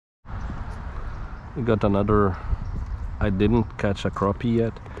We got another. I didn't catch a crappie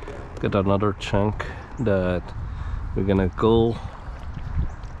yet. Got another chunk that we're gonna go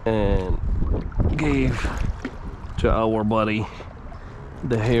and give to our buddy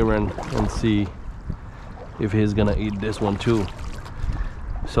the heron and see if he's gonna eat this one too.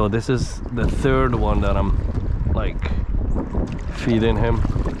 So this is the third one that I'm like feeding him.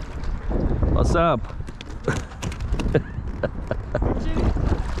 What's up?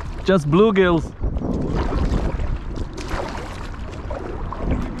 Just bluegills.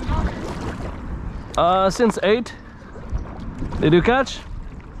 Since 8. Did you catch?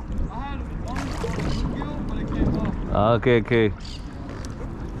 I had one bluegill, but it came off. Okay.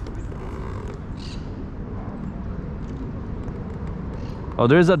 Oh,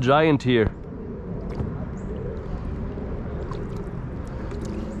 there's a giant here.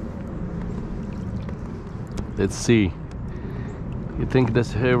 Let's see. You think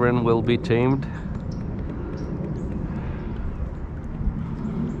this heron will be tamed?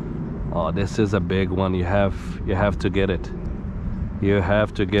 Oh, this is a big one. You have to get it. You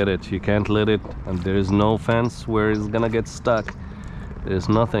have to get it. You can't let it, and there is no fence where it's gonna get stuck. There's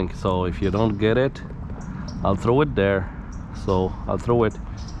nothing. So if you don't get it, I'll throw it there. So I'll throw it.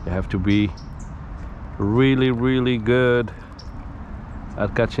 You have to be really good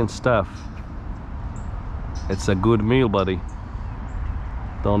at catching stuff. It's a good meal, buddy.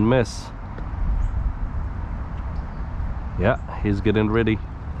 Don't miss. Yeah, he's getting ready.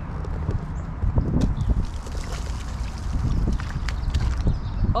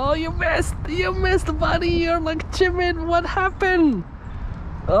 Oh, you missed, buddy. You're like timid. What happened?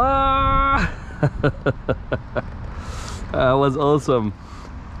 Ah. That was awesome.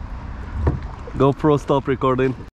 GoPro, stop recording.